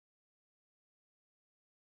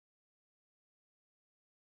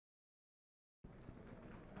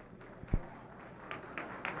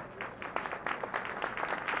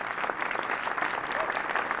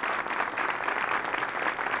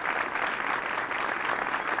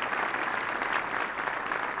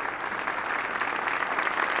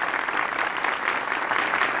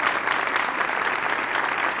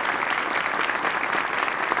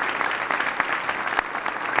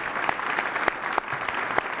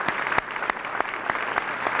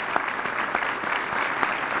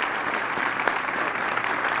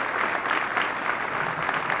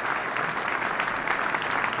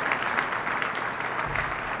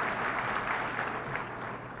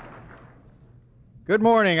Good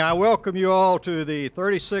morning. I welcome you all to the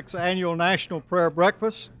 36th Annual National Prayer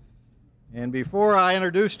Breakfast. And before I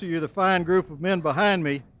introduce to you the fine group of men behind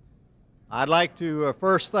me, I'd like to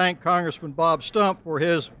first thank Congressman Bob Stump for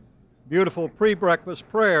his beautiful pre-breakfast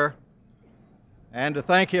prayer, and to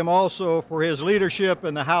thank him also for his leadership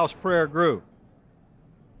in the House Prayer Group.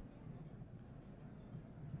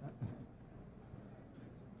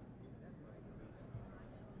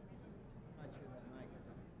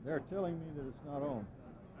 They're telling me that it's not on.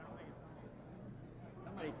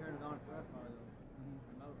 Somebody turned it on for us remotely.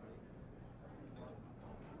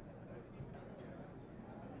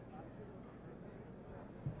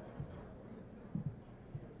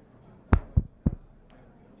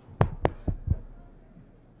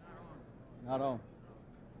 Not on.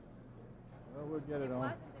 Well, we'll get it on. It wasn't that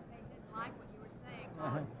they didn't like what you were saying.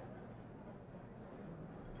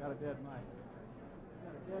 Got a dead mic.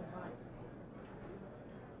 Got a dead mic.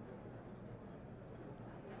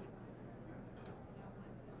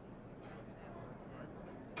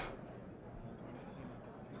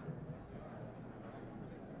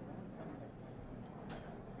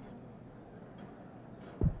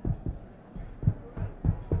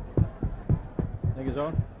 Think it's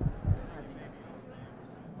on?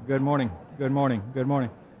 Good morning. Good morning. Good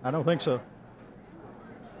morning. I don't think so.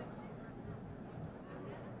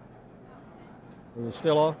 Is it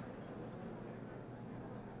still off?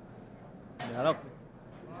 Yeah, I don't.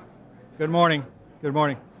 Good morning. Good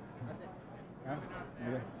morning. Huh?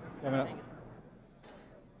 Okay. Coming up.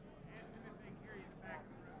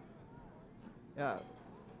 Yeah.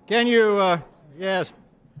 Can you? Yes.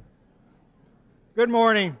 Good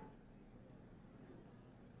morning.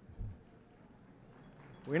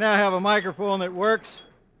 We now have a microphone that works.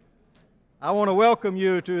 I want to welcome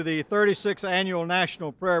you to the 36th Annual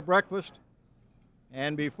National Prayer Breakfast.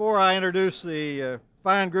 And before I introduce the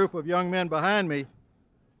fine group of young men behind me,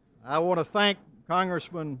 I want to thank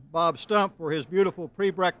Congressman Bob Stump for his beautiful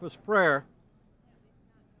pre-breakfast prayer.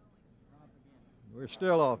 We're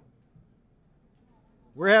still off.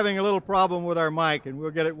 We're having a little problem with our mic, and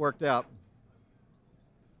we'll get it worked out.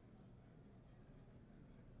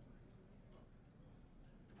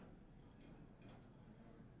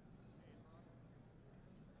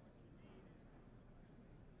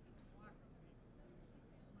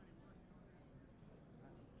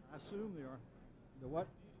 I assume they are. The what?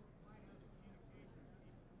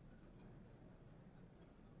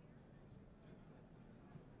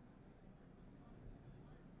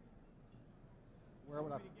 Where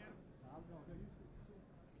would I?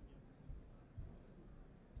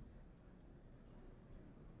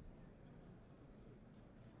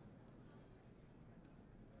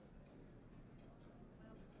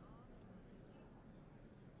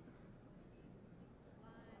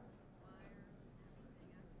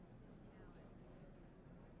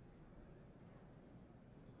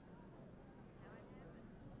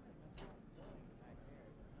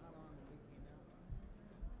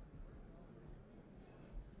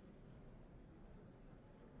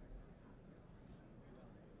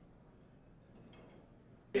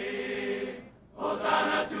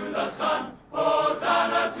 Hosanna to the Son,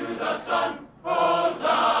 Hosanna to the Son,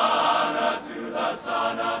 Hosanna to the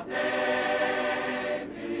Son of David.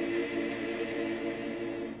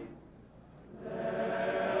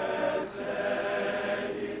 Blessed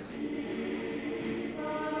is he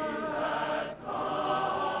that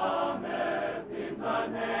cometh in the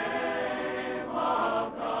name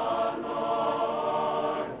of the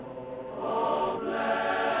Lord. Oh,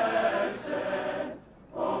 blessed,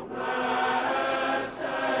 oh, blessed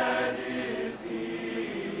is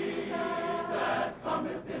he that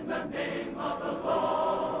cometh in the name of the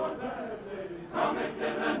Lord. Cometh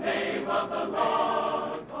in the name of the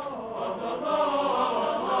Lord, of the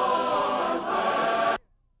Lord.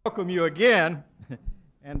 Welcome you again,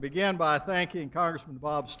 and begin by thanking Congressman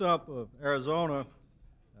Bob Stump of Arizona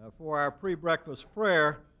for our pre-breakfast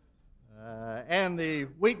prayer, and the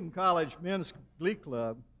Wheaton College Men's Glee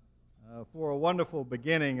Club for a wonderful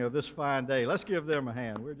beginning of this fine day. Let's give them a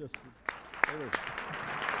hand. We're just...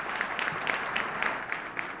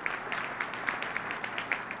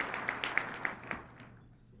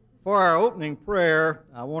 For our opening prayer,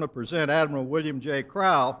 I want to present Admiral William J.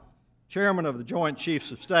 Crowell, Chairman of the Joint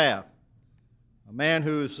Chiefs of Staff, a man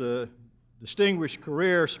whose distinguished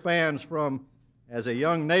career spans from as a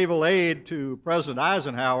young naval aide to President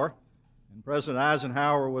Eisenhower, and President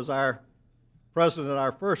Eisenhower was our president at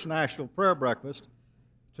our first National Prayer Breakfast,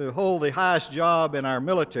 to hold the highest job in our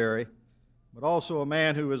military, but also a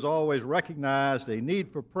man who has always recognized a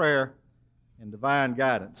need for prayer and divine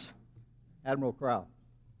guidance. Admiral Crowell.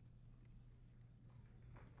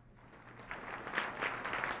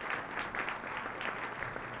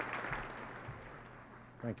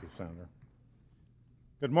 Thank you, Senator.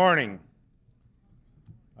 Good morning.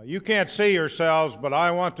 You can't see yourselves, but I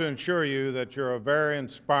want to assure you that you're a very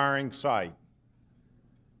inspiring sight.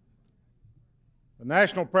 The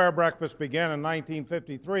National Prayer Breakfast began in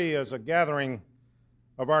 1953 as a gathering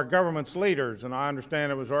of our government's leaders, and I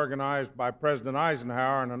understand it was organized by President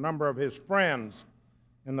Eisenhower and a number of his friends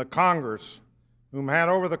in the Congress, whom had,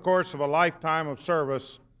 over the course of a lifetime of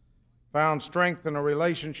service, found strength in a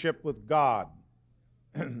relationship with God.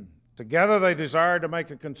 Together they desired to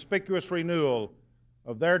make a conspicuous renewal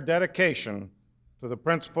of their dedication to the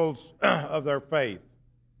principles of their faith.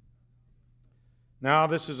 Now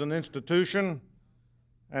this is an institution,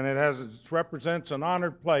 and it represents an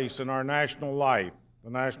honored place in our national life, the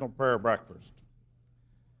National Prayer Breakfast.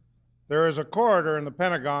 There is a corridor in the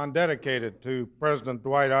Pentagon dedicated to President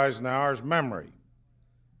Dwight Eisenhower's memory.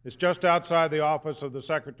 It's just outside the office of the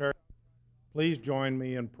Secretary. Please join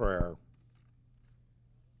me in prayer.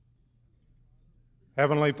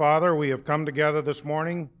 Heavenly Father, we have come together this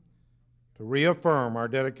morning to reaffirm our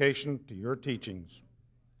dedication to your teachings.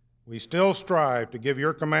 We still strive to give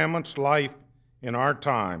your commandments life in our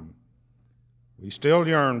time. We still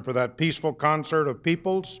yearn for that peaceful concert of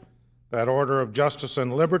peoples, that order of justice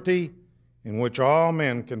and liberty, in which all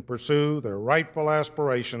men can pursue their rightful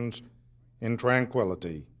aspirations in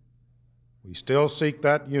tranquility. We still seek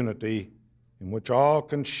that unity in which all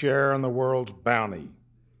can share in the world's bounty.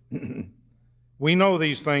 We know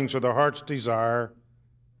these things are the heart's desire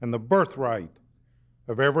and the birthright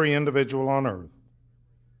of every individual on earth.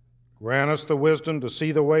 Grant us the wisdom to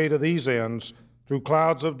see the way to these ends through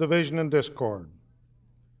clouds of division and discord.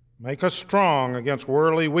 Make us strong against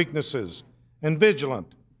worldly weaknesses and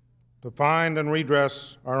vigilant to find and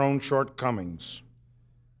redress our own shortcomings.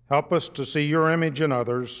 Help us to see your image in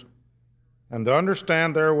others and to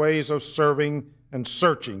understand their ways of serving and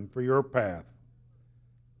searching for your path.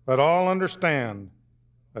 Let all understand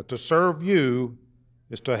that to serve you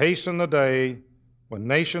is to hasten the day when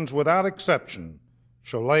nations without exception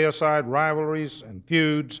shall lay aside rivalries and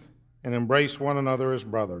feuds and embrace one another as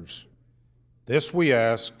brothers. This we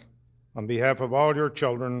ask on behalf of all your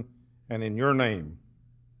children and in your name.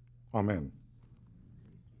 Amen.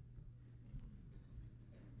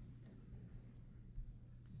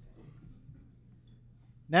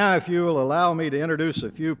 Now, if you will allow me to introduce a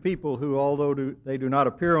few people who, although they do not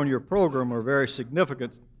appear on your program, are very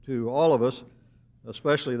significant to all of us,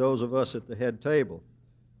 especially those of us at the head table.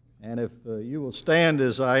 And if you will stand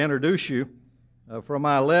as I introduce you, from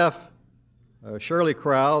my left, Shirley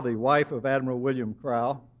Crowell, the wife of Admiral William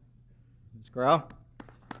Crowell. Ms. Crowell.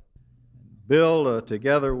 Bill,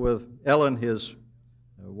 together with Ellen, his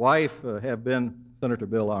wife, have been Senator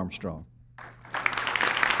Bill Armstrong.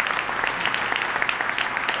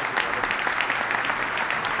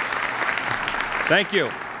 Thank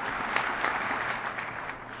you.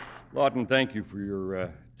 Lawton, thank you for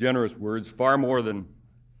your generous words, far more than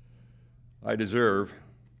I deserve.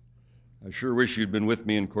 I sure wish you'd been with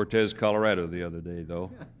me in Cortez, Colorado the other day,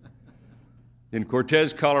 though. In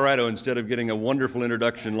Cortez, Colorado, instead of getting a wonderful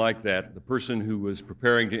introduction like that, the person who was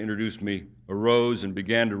preparing to introduce me arose and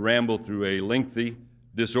began to ramble through a lengthy,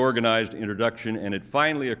 disorganized introduction, and it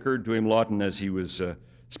finally occurred to him, Lawton, as he was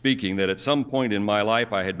speaking, that at some point in my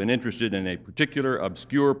life I had been interested in a particular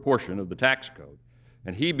obscure portion of the tax code.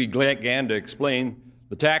 And he began to explain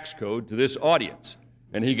the tax code to this audience.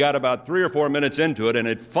 And he got about 3 or 4 minutes into it, and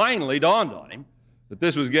it finally dawned on him that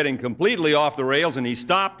this was getting completely off the rails, and he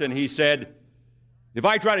stopped and he said, "If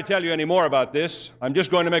I try to tell you any more about this, I'm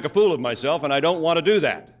just going to make a fool of myself, and I don't want to do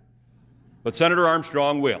that. But Senator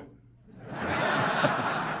Armstrong will."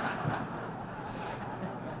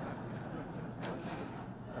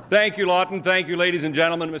 Thank you, Lawton. Thank you, ladies and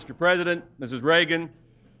gentlemen, Mr. President, Mrs. Reagan,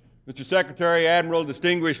 Mr. Secretary, Admiral,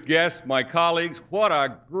 distinguished guests, my colleagues. What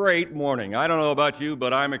a great morning. I don't know about you,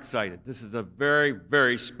 but I'm excited. This is a very,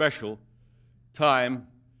 very special time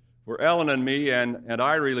for Ellen and me, and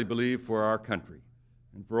I really believe for our country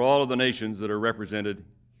and for all of the nations that are represented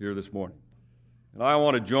here this morning. And I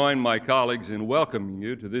want to join my colleagues in welcoming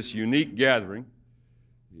you to this unique gathering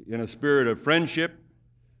in a spirit of friendship,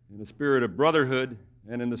 in a spirit of brotherhood,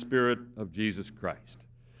 and in the spirit of Jesus Christ.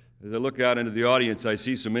 As I look out into the audience, I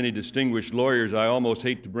see so many distinguished lawyers. I almost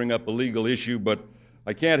hate to bring up a legal issue, but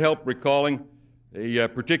I can't help recalling a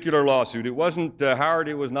particular lawsuit. It wasn't, Howard,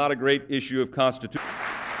 it was not a great issue of constitution.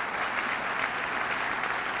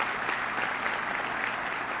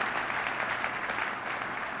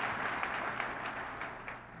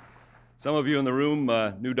 Some of you in the room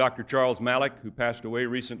knew Dr. Charles Malik, who passed away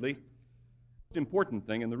recently. The important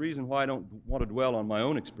thing, and the reason why I don't want to dwell on my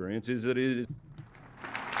own experience, is that it is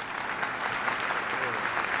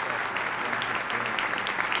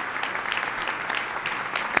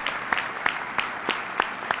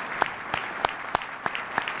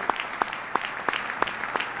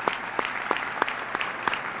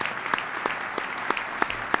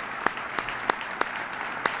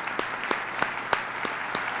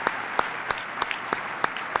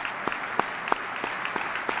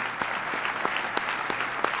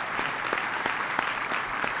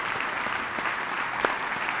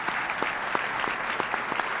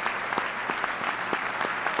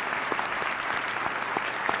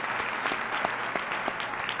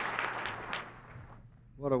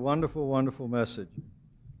wonderful, wonderful message.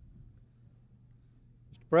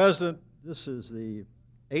 Mr. President, this is the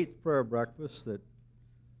 8th prayer breakfast that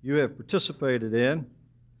you have participated in.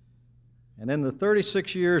 And in the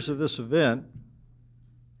 36 years of this event,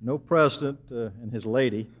 no president and his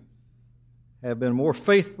lady have been more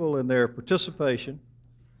faithful in their participation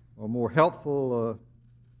or more helpful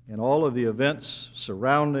in all of the events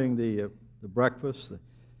surrounding the breakfast, the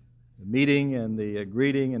meeting and the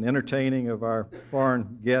greeting and entertaining of our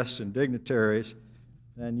foreign guests and dignitaries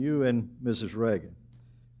than you and Mrs. Reagan.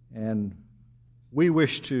 And we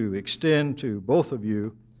wish to extend to both of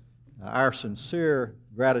you our sincere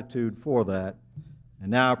gratitude for that. And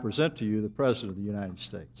now I present to you the President of the United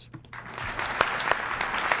States.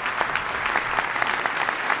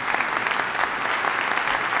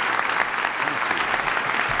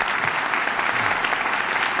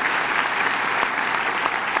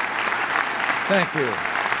 Thank you.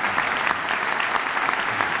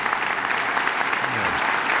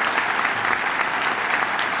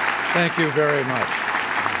 Thank you very much.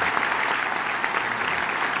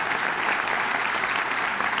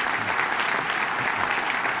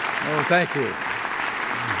 Oh, thank you.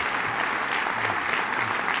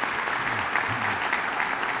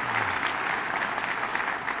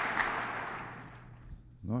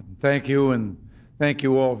 Thank you, and thank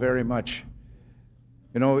you all very much.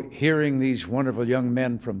 You know, hearing these wonderful young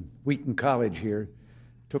men from Wheaton College here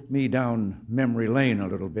took me down memory lane a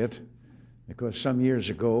little bit, because some years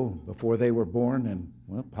ago, before they were born, and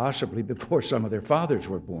well, possibly before some of their fathers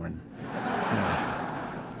were born,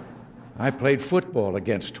 I played football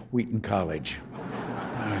against Wheaton College.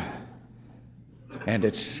 And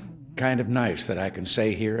it's kind of nice that I can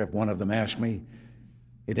say here, if one of them asked me,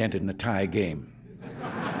 it ended in a tie game.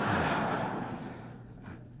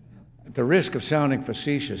 At the risk of sounding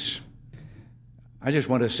facetious, I just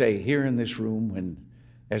want to say here in this room, when,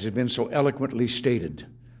 as has been so eloquently stated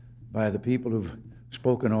by the people who've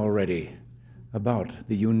spoken already about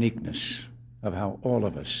the uniqueness of how all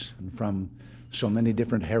of us, and from so many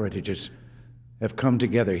different heritages, have come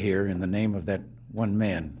together here in the name of that one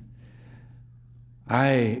man.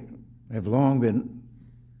 I have long been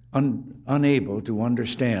unable to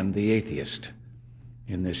understand the atheist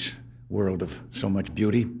in this world of so much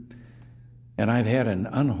beauty. And I've had an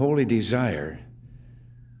unholy desire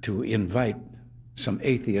to invite some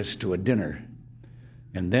atheists to a dinner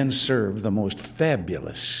and then serve the most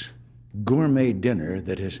fabulous gourmet dinner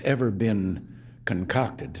that has ever been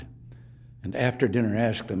concocted. And after dinner,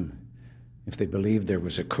 ask them if they believed there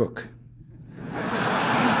was a cook.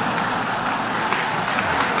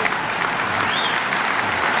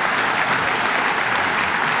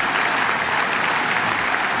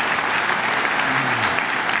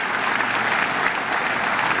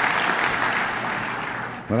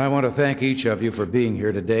 But I want to thank each of you for being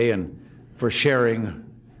here today and for sharing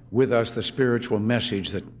with us the spiritual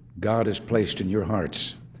message that God has placed in your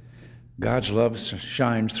hearts. God's love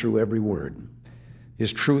shines through every word.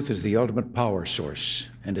 His truth is the ultimate power source,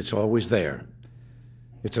 and it's always there.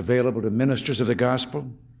 It's available to ministers of the gospel,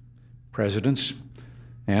 presidents,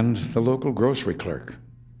 and the local grocery clerk.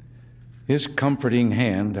 His comforting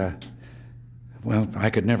hand, well, I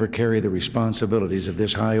could never carry the responsibilities of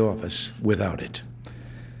this high office without it.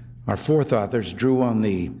 Our forefathers drew on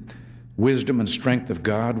the wisdom and strength of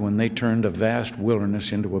God when they turned a vast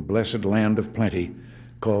wilderness into a blessed land of plenty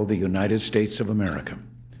called the United States of America.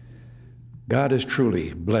 God has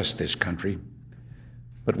truly blessed this country,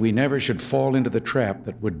 but we never should fall into the trap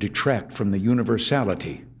that would detract from the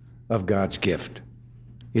universality of God's gift.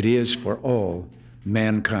 It is for all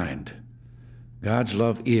mankind. God's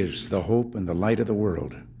love is the hope and the light of the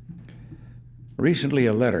world. Recently,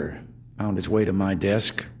 a letter found its way to my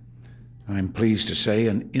desk, I'm pleased to say,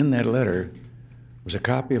 and in that letter was a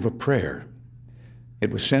copy of a prayer.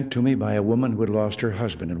 It was sent to me by a woman who had lost her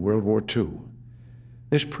husband in World War II.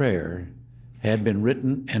 This prayer had been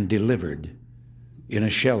written and delivered in a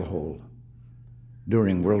shell hole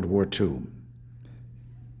during World War II.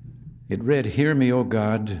 It read, "Hear me, O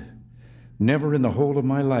God, never in the whole of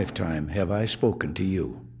my lifetime have I spoken to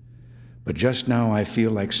you, but just now I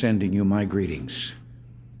feel like sending you my greetings.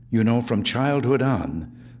 You know, from childhood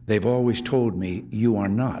on, they've always told me you are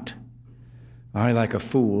not. I, like a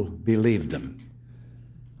fool, believed them.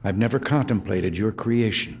 I've never contemplated your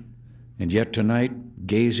creation, and yet tonight,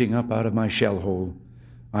 gazing up out of my shell hole,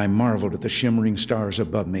 I marveled at the shimmering stars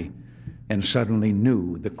above me and suddenly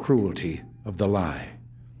knew the cruelty of the lie.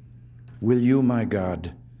 Will you, my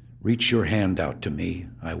God, reach your hand out to me,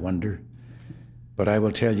 I wonder? But I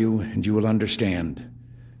will tell you, and you will understand.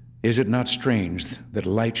 Is it not strange that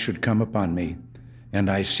light should come upon me, and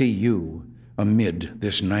I see you amid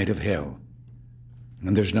this night of hell.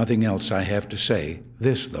 And there's nothing else I have to say.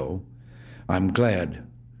 This, though, I'm glad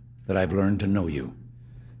that I've learned to know you.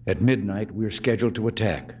 At midnight, we're scheduled to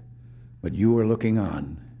attack, but you are looking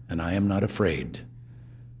on, and I am not afraid.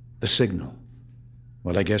 The signal.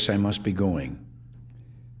 Well, I guess I must be going.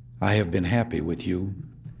 I have been happy with you.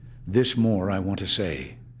 This more I want to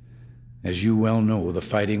say. As you well know, the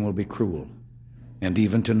fighting will be cruel, and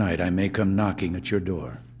even tonight I may come knocking at your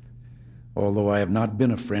door. Although I have not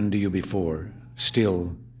been a friend to you before,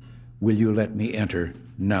 still, will you let me enter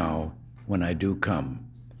now when I do come?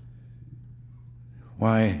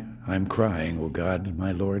 Why, I'm crying, O God,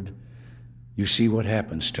 my Lord. You see what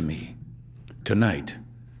happens to me. Tonight,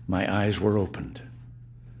 my eyes were opened.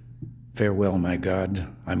 Farewell, my God.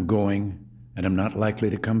 I'm going, and I'm not likely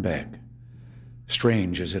to come back.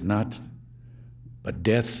 Strange, is it not? But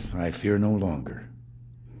death I fear no longer.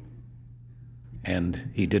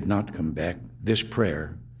 And he did not come back. This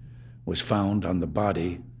prayer was found on the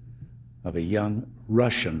body of a young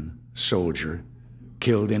Russian soldier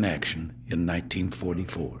killed in action in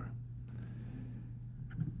 1944.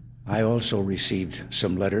 I also received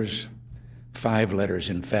some letters, 5 letters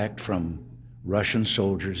in fact, from Russian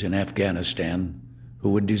soldiers in Afghanistan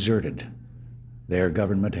who had deserted their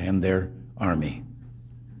government and their army.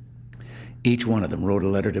 Each one of them wrote a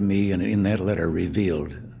letter to me, and in that letter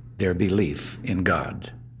revealed their belief in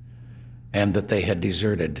God, and that they had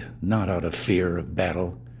deserted not out of fear of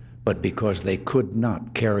battle, but because they could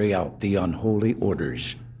not carry out the unholy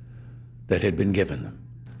orders that had been given them.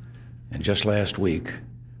 And just last week,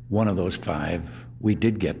 one of those 5, we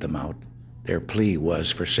did get them out. Their plea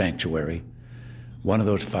was for sanctuary. One of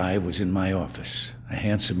those 5 was in my office, a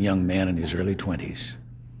handsome young man in his early 20s.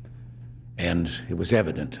 And it was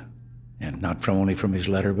evident, and not from only from his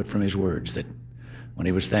letter, but from his words, that when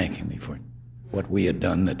he was thanking me for what we had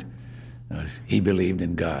done, that he believed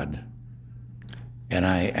in God. And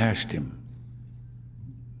I asked him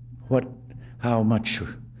how much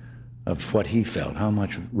of what he felt, how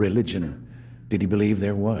much religion did he believe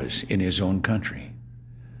there was in his own country?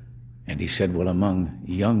 And he said, well, among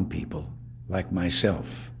young people like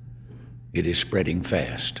myself, it is spreading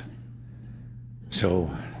fast. So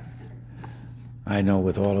I know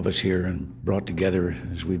with all of us here and brought together,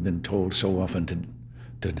 as we've been told so often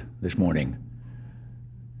to this morning,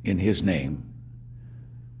 in his name,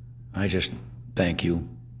 I just thank you.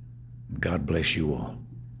 God bless you all.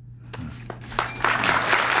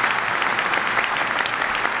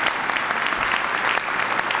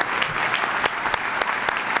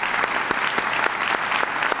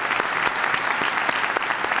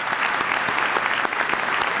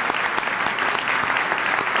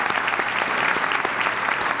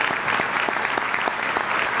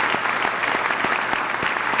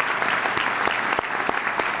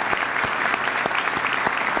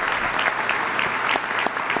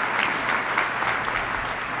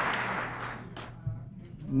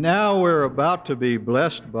 Now we're about to be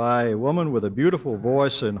blessed by a woman with a beautiful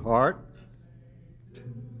voice and heart.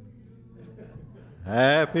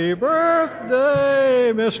 Happy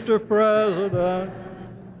birthday, Mr. President.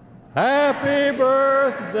 Happy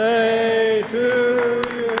birthday to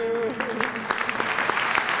you.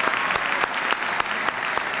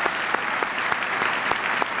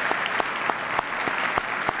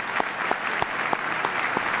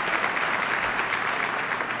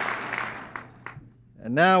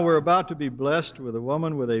 And now we're about to be blessed with a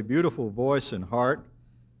woman with a beautiful voice and heart.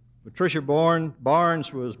 Patricia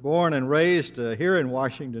Barnes was born and raised here in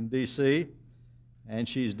Washington, D.C., and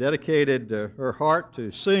she's dedicated her heart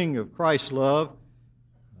to sing of Christ's love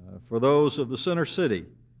for those of the Center City.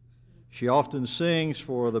 She often sings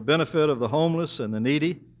for the benefit of the homeless and the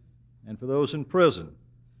needy and for those in prison.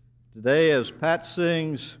 Today, as Pat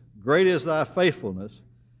sings, "Great is thy faithfulness,"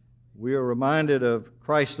 we are reminded of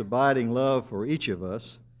Christ's abiding love for each of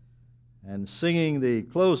us, and singing the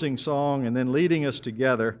closing song and then leading us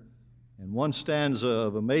together in one stanza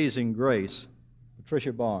of Amazing Grace,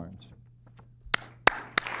 Patricia Barnes.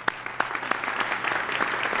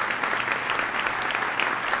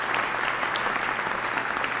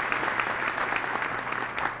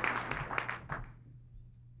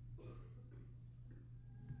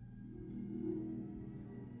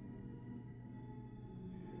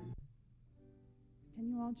 Can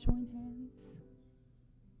you all join hands?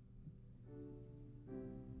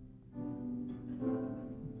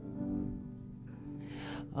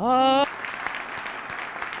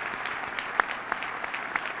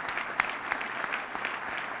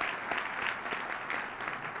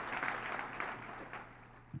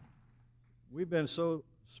 We've been so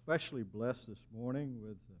especially blessed this morning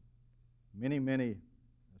with many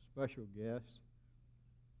special guests,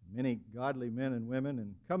 many godly men and women,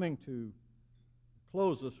 and coming to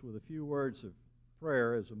close us with a few words of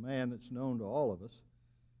prayer is a man that's known to all of us.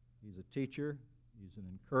 He's a teacher, he's an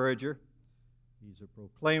encourager, he's a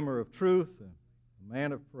proclaimer of truth, a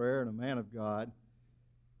man of prayer and a man of God.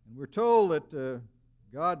 And we're told that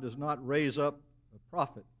God does not raise up a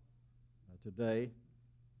prophet today,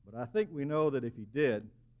 but I think we know that if he did,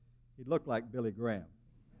 he'd look like Billy Graham.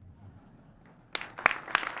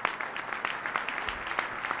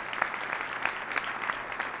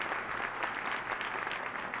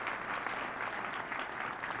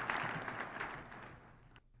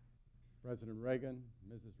 President Reagan,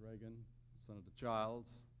 Mrs. Reagan, Senator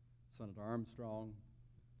Childs, Senator Armstrong,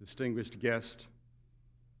 distinguished guest.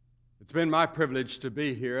 It's been my privilege to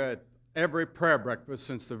be here at every prayer breakfast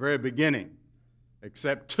since the very beginning,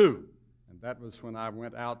 except two, and that was when I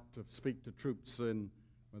went out to speak to troops when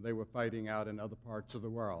they were fighting out in other parts of the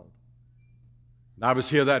world. And I was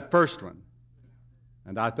here that first one,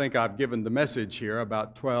 and I think I've given the message here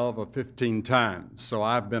about 12 or 15 times, so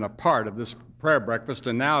I've been a part of this prayer breakfast,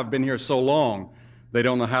 and now I've been here so long, they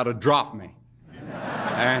don't know how to drop me.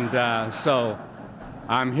 And so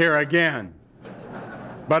I'm here again.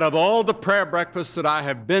 But of all the prayer breakfasts that I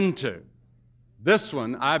have been to, this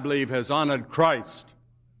one, I believe, has honored Christ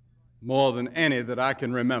more than any that I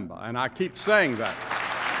can remember. And I keep saying that.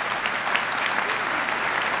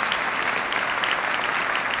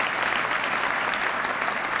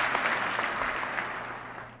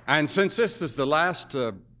 And since this is the last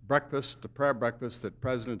prayer breakfast that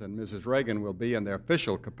President and Mrs. Reagan will be in their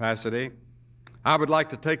official capacity, I would like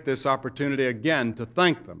to take this opportunity again to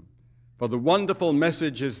thank them for the wonderful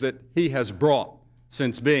messages that he has brought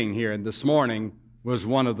since being here. And this morning was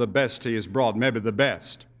one of the best he has brought, maybe the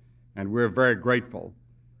best. And we're very grateful.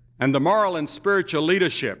 And the moral and spiritual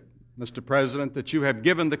leadership, Mr. President, that you have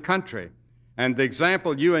given the country, and the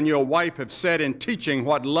example you and your wife have set in teaching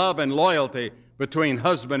what love and loyalty between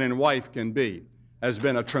husband and wife can be, has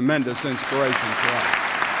been a tremendous inspiration to us.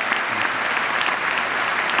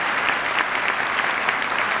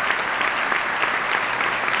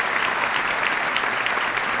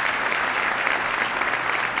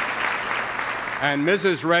 And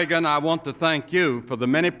Mrs. Reagan, I want to thank you for the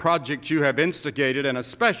many projects you have instigated, and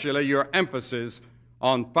especially your emphasis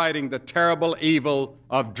on fighting the terrible evil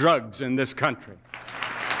of drugs in this country.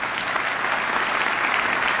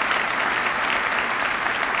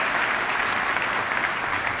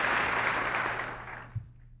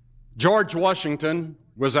 George Washington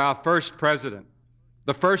was our first president,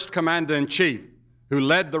 the first commander-in-chief who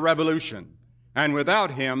led the revolution, and without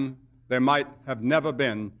him, there might have never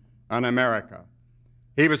been an America.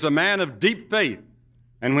 He was a man of deep faith,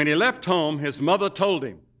 and when he left home, his mother told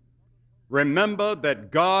him, "Remember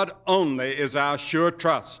that God only is our sure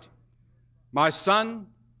trust. My son,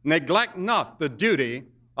 neglect not the duty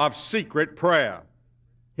of secret prayer."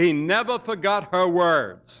 He never forgot her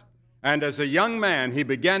words, and as a young man, he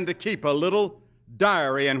began to keep a little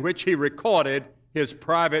diary in which he recorded his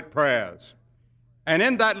private prayers. And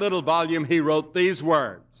in that little volume, he wrote these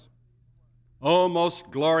words: "O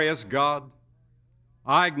most glorious God,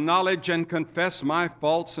 I acknowledge and confess my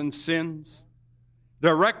faults and sins.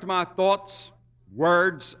 Direct my thoughts,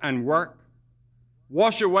 words, and work.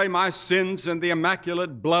 Wash away my sins in the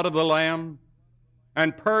immaculate blood of the Lamb,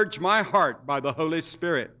 and purge my heart by the Holy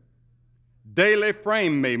Spirit. Daily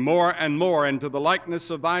frame me more and more into the likeness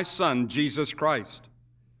of thy Son, Jesus Christ.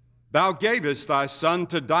 Thou gavest thy Son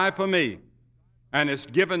to die for me, and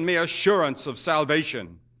hast given me assurance of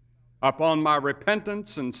salvation. Upon my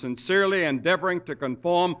repentance and sincerely endeavoring to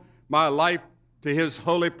conform my life to his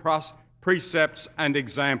holy precepts and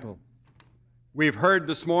example." We've heard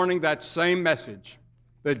this morning that same message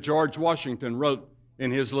that George Washington wrote in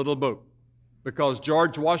his little book, because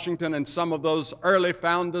George Washington and some of those early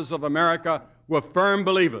founders of America were firm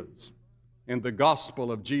believers in the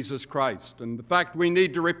gospel of Jesus Christ and the fact we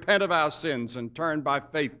need to repent of our sins and turn by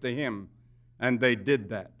faith to him, and they did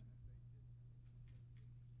that.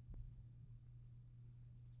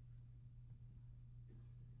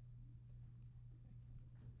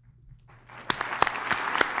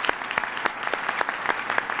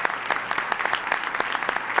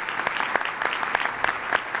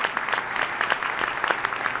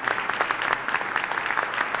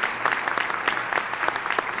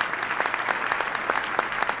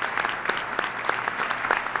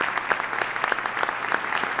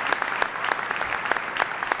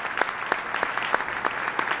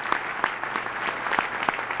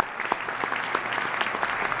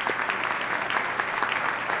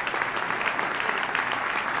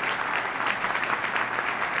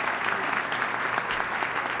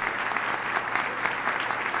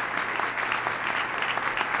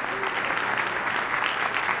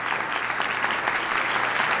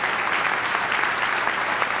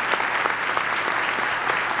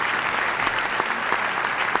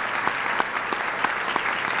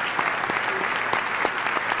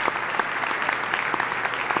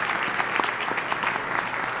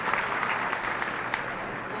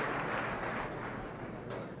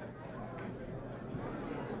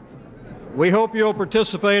 We hope you'll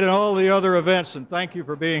participate in all the other events, and thank you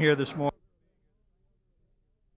for being here this morning.